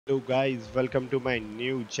Hello guys, welcome to my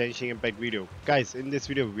new Genshin Impact video. Guys, in this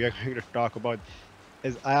video we are going to talk about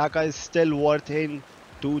is Ayaka is still worth in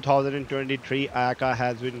 2023. Ayaka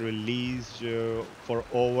has been released for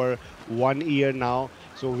over 1 year now.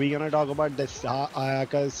 So we're gonna talk about this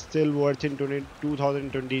Ayaka is still worth in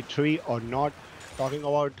 2023 or not. Talking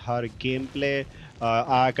about her gameplay,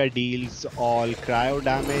 Ayaka deals all cryo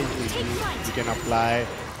damage. You can apply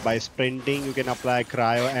by sprinting. You can apply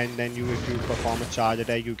cryo, and then if you perform a charge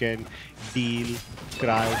attack, you can deal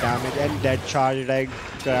cryo damage, and that charge attack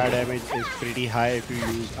cryo damage is pretty high if you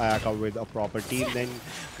use Ayaka with a proper team. Then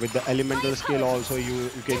with the elemental skill also you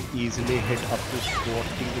can easily hit up to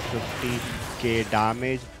 40 to 50k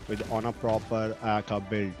damage with on a proper Ayaka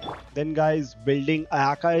build. Then guys, building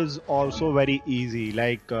Ayaka is also very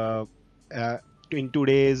easy, uh, in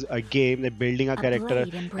today's game, that building a character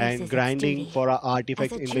and grinding for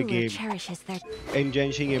artifacts in the game in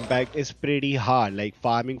Genshin Impact is pretty hard. Like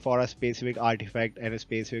farming for a specific artifact and a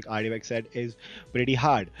specific artifact set is pretty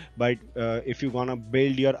hard. But if you're gonna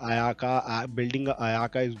build your Ayaka, building a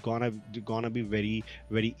Ayaka is gonna be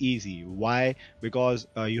very easy. Why? Because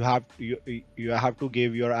you have to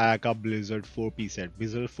give your Ayaka Blizzard 4P set.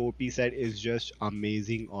 Blizzard 4P set is just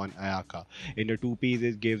amazing on Ayaka. In the 2Ps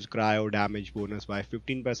it gives cryo damage bonus by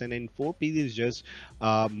 15%, and 4Ps is just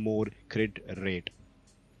more crit rate.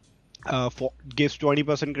 Gives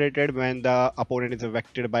 20% crit rate when the opponent is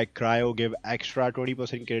affected by cryo. Give extra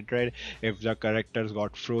 20% crit rate if the characters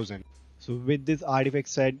got frozen. So with this artifact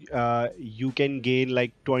set, you can gain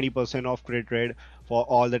like 20% of crit rate for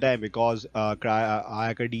all the time, because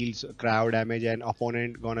Ayaka deals cryo damage and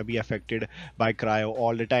opponent gonna be affected by cryo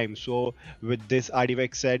all the time. So with this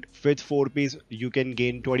artifact set with 4 piece, you can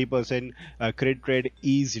gain 20% crit rate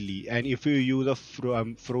easily. And if you use a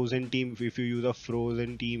frozen team, with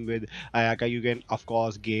Ayaka, you can of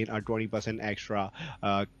course gain a 20% extra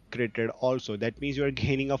crit rate also. That means you're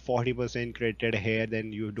gaining a 40% crit rate here,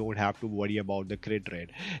 then you don't have to worry about the crit rate.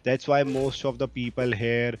 That's why most of the people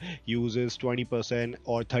here uses 20%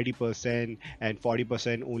 or 30% and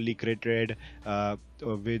 40% only crit rate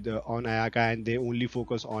with on Ayaka, and they only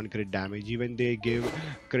focus on crit damage. Even they give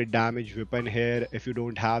crit damage weapon here. If you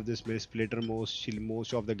don't have this mid splitter,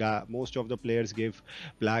 most of the players give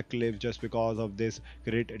black cliff just because of this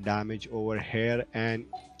crit damage over here. And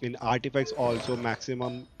in artifacts also,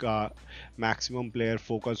 maximum player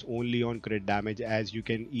focus only on crit damage, as you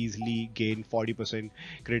can easily gain 40%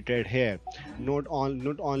 crit rate here. Not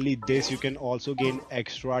only this, you can also gain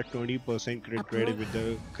extra 20% crit rate with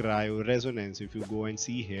the cryo resonance. If you go and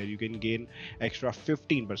see here, you can gain extra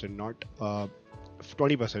 15%, not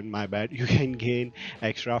 20%, my bad. You can gain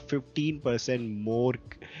extra 15% more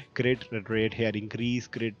crit rate here, increase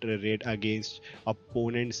crit rate against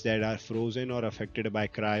opponents that are frozen or affected by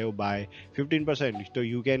cryo by 15%. So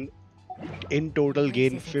you can in total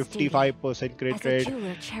gain 55% crit rate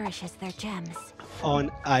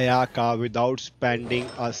on Ayaka without spending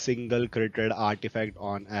a single crit rate artifact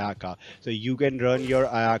on Ayaka. So you can run your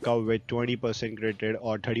Ayaka with 20% crit rate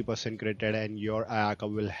or 30% crit rate, and your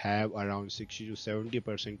Ayaka will have around 60 to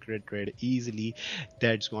 70% crit rate easily.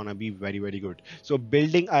 That's gonna be very good. So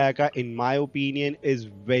building Ayaka, in my opinion, is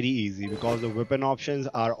very easy, because the weapon options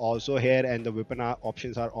are also here, and the weapon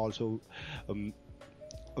options are also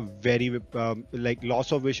like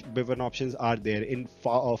lots of weapon options are there. In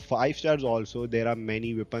 5 stars also there are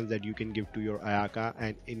many weapons that you can give to your Ayaka,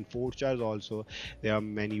 and in 4 stars also there are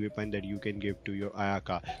many weapons that you can give to your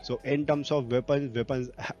Ayaka. So in terms of weapons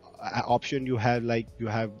option, you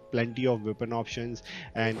have plenty of weapon options,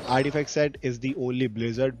 and artifact set is the only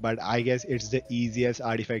Blizzard, but I guess it's the easiest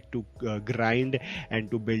artifact to grind and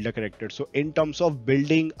to build a character. So in terms of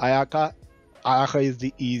building Ayaka, Ayaka is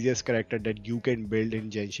the easiest character that you can build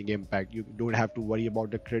in Genshin Impact. You don't have to worry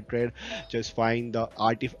about the crit rate. Just find the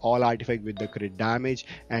all artifact with the crit damage,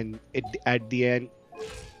 and at the end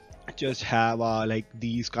just have like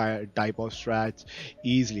these type of strats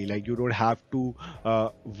easily. Like you don't have to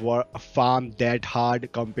farm that hard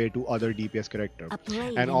compared to other DPS character.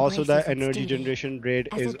 And also the energy generation rate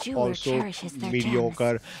is also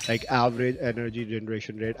mediocre, like average energy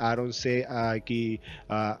generation rate. I don't say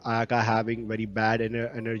Ayaka having very bad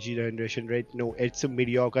energy generation rate. No, it's a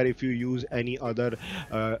mediocre. If you use any other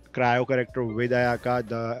cryo character with Ayaka,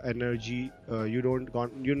 the energy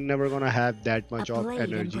you're never gonna have that much of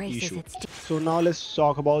energy issue. So now let's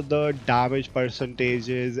talk about the damage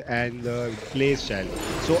percentages and the play style.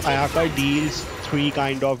 So Ayaka deals 3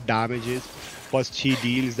 kind of damages. First, he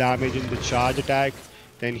deals damage in the charge attack,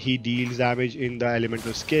 then he deals damage in the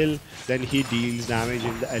elemental skill, then he deals damage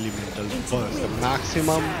in the elemental burst. The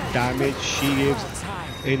maximum damage she gives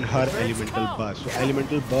in her elemental burst. So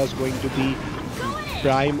elemental burst going to be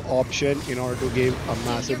prime option in order to give a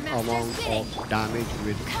massive amount of damage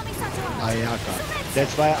with Ayaka.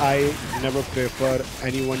 That's why I never prefer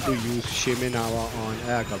anyone to use Shiminawa on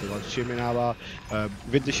Ayaka, because Shiminawa,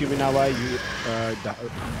 with the Shiminawa,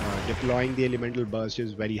 deploying the elemental burst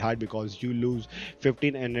is very hard because you lose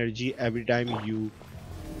 15 energy every time you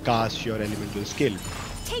cast your elemental skill.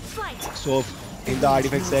 So in the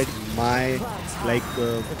artifact set, my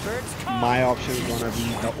option is gonna be,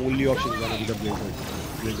 the only option is gonna be the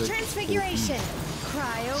blizzard Transfiguration.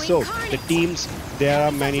 so the teams, there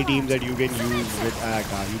are many teams that you can use with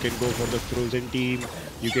Ayaka. You can go for the frozen team,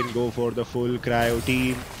 you can go for the full cryo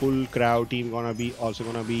team. Full cryo team gonna be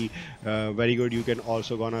very good. You can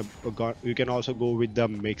also go with the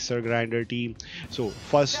mixer grinder team. So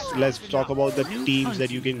first let's talk about the teams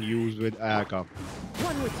that you can use with Ayaka.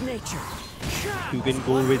 One with nature. You can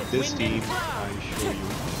go with this team. I'll show you.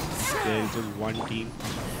 There is just one team.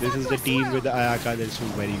 This is the team with the Ayaka that's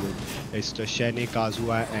very good. It's the Shane,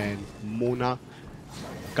 Kazuha and Mona.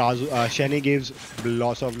 Shane gives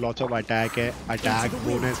lots of attack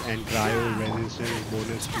bonus and cryo resistance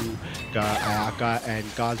bonus to Ayaka, and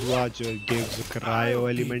Kazuha just gives cryo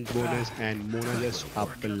element bonus, and Mona just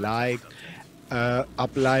apply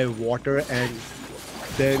water and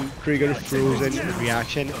then trigger frozen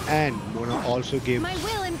reaction, and Mona also gives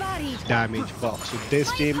damage buff. So this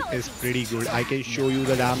team is pretty good. I can show you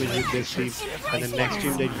the damage with this team, and the next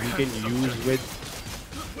team that you can use with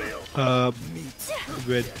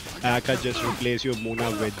Ayaka, just replace your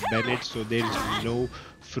Mona with Bennett, so there is no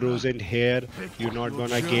frozen here. You're not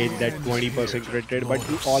gonna gain that 20% crit rate, but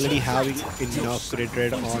you're already having enough crit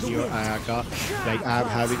rate on your Ayaka. Like I'm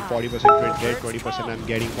having 40% crit rate, 20% I'm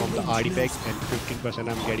getting from the artifacts, and 15%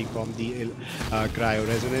 I'm getting from the cryo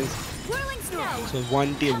resonance. So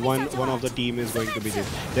one of the team is going to be this.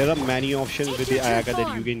 There are many options with the Ayaka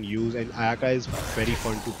that you can use, and Ayaka is very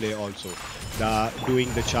fun to play also.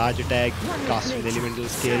 Doing the charge attack, casting the elemental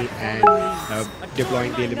skill, and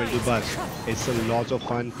deploying the elemental burst. It's a lot of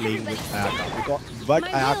fun playing with Ayaka. But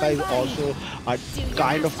Ayaka is also a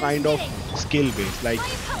kind of skill based, like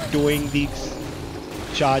doing the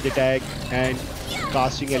charge attack and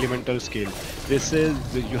casting elemental skill. This is,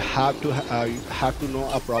 you have to know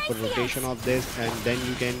a proper rotation of this, and then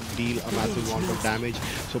you can deal a massive amount of damage.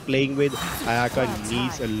 So playing with Ayaka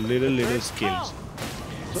needs a little skills.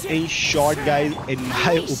 So in short guys, in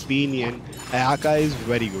my opinion, Ayaka is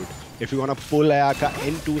very good. If you want to pull Ayaka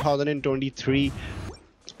in 2023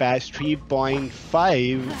 patch 3.5,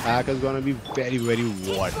 Ayaka is gonna be very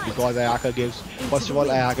worth, because Ayaka gives, first of all,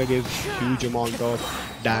 Ayaka gives huge amount of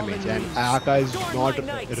damage, and Ayaka is not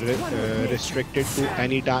restricted to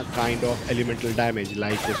any kind of elemental damage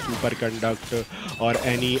like the superconduct or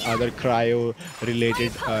any other cryo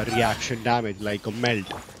related reaction damage like a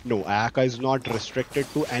melt. No, Ayaka is not restricted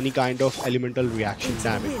to any kind of elemental reaction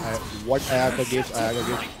damage. What Ayaka gives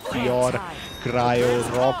pure cryo,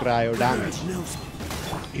 raw cryo damage.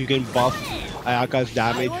 You can buff Ayaka's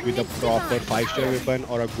damage with a proper 5-star weapon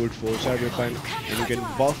or a good 4-star weapon, and you can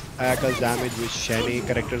buff Ayaka's damage with Shane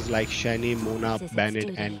characters like Shane, Mona,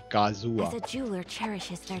 Bennett, and Kazuha.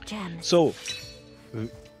 So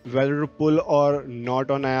whether to pull or not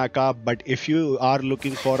on Ayaka, but if you are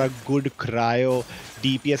looking for a good cryo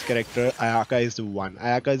DPS character, Ayaka is the one.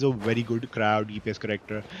 Ayaka is a very good cryo DPS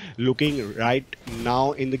character. Looking right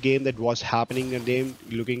now in the game, that what's happening in the game,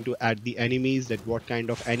 looking to at the enemies, that what kind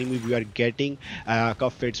of enemy we are getting, Ayaka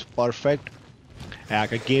fits perfect.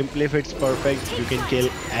 Ayaka gameplay fits perfect. You can kill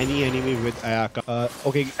any enemy with Ayaka.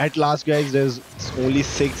 Okay, at last guys, there's only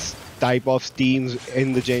 6 type of teams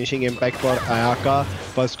in the Genshin Impact for Ayaka.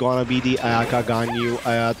 First gonna be the Ayaka Ganyu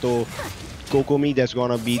Ayato Kokomi, that's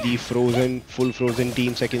gonna be the full frozen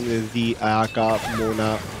team. Second is the Ayaka,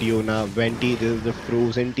 Mona, Diona, Venti. This is the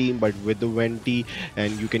frozen team, but with the Venti,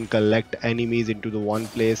 and you can collect enemies into the one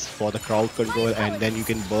place for the crowd control, and then you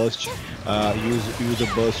can burst, use the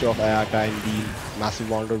burst of Ayaka and deal massive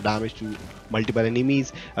amount of damage to multiple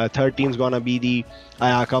enemies. Third team is gonna be the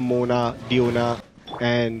Ayaka, Mona, Diona,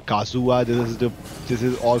 and Kazuha. This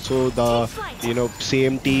is also the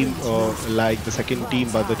same team like the second team,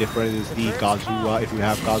 but the difference is the Kazuha. If you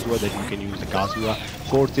have Kazuha, then you can use the Kazuha.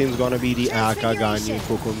 Fourth team is gonna be the Ayaka, Ganyu,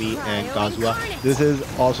 Kokomi, and Kazuha. This is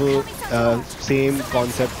also same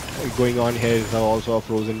concept going on here. Is also a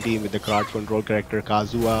frozen team with the crowd control character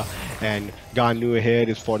Kazuha, and Ganyu here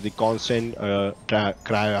is for the constant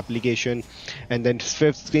cryo application. And then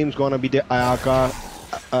fifth team is gonna be the Ayaka,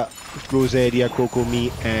 Rosaria,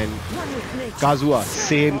 Kokomi, and Kazuha.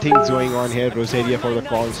 Same things going on here. Rosaria for the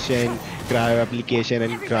constant cryo application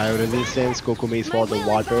and cryo resistance. Kokume is for the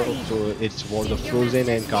water, so it's for the frozen,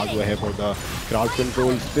 and Kazuha here for the crowd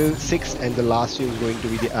control. Six, and the last team is going to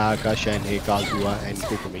be the Ayaka, Shanhei, Kazuha, and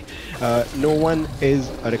Kokume. No one is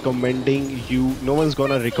recommending you. No one's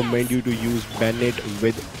gonna recommend you to use Bennett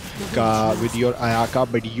with your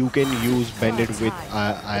Ayaka, but you can use Bennett with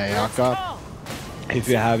Ayaka if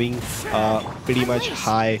you're having pretty much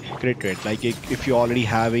high crit rate. Like if you're already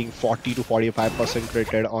having 40 to 45%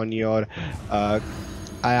 crit rate on your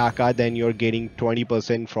Ayaka, then you're gaining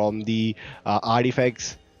 20% from the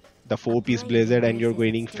artifacts, the 4-piece blizzard, and you're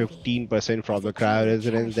gaining 15% from the cryo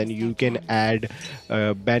resonance. Then you can add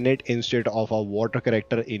Bennett instead of a water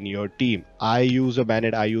character in your team. I use a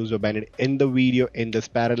Bennett in the video in the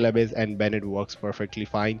Sparrow Abyss, and Bennett works perfectly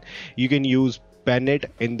fine. You can use Bennett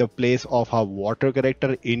in the place of a water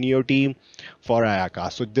character in your team for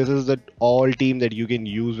Ayaka. So this is the all team that you can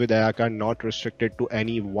use with Ayaka, not restricted to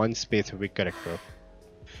any one specific character.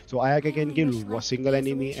 So Ayaka can kill a single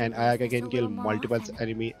enemy, and Ayaka can kill multiple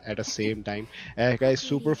enemy at the same time. Ayaka is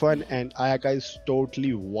super fun, and Ayaka is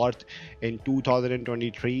totally worth in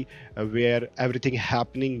 2023, where everything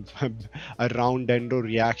happening around Dendro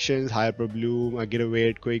reactions, hyper bloom, get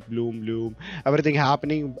away, quick bloom, everything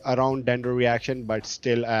happening around Dendro reaction, but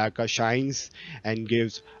still Ayaka shines and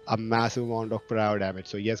gives a massive amount of cryo damage.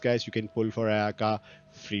 So yes guys, you can pull for Ayaka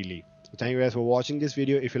freely. So thank you guys for watching this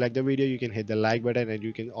video. If you like the video, you can hit the like button, and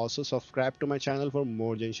you can also subscribe to my channel for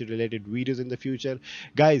more Genshin related videos in the future.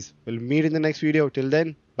 Guys, we'll meet in the next video. Till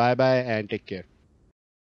then, bye bye and take care.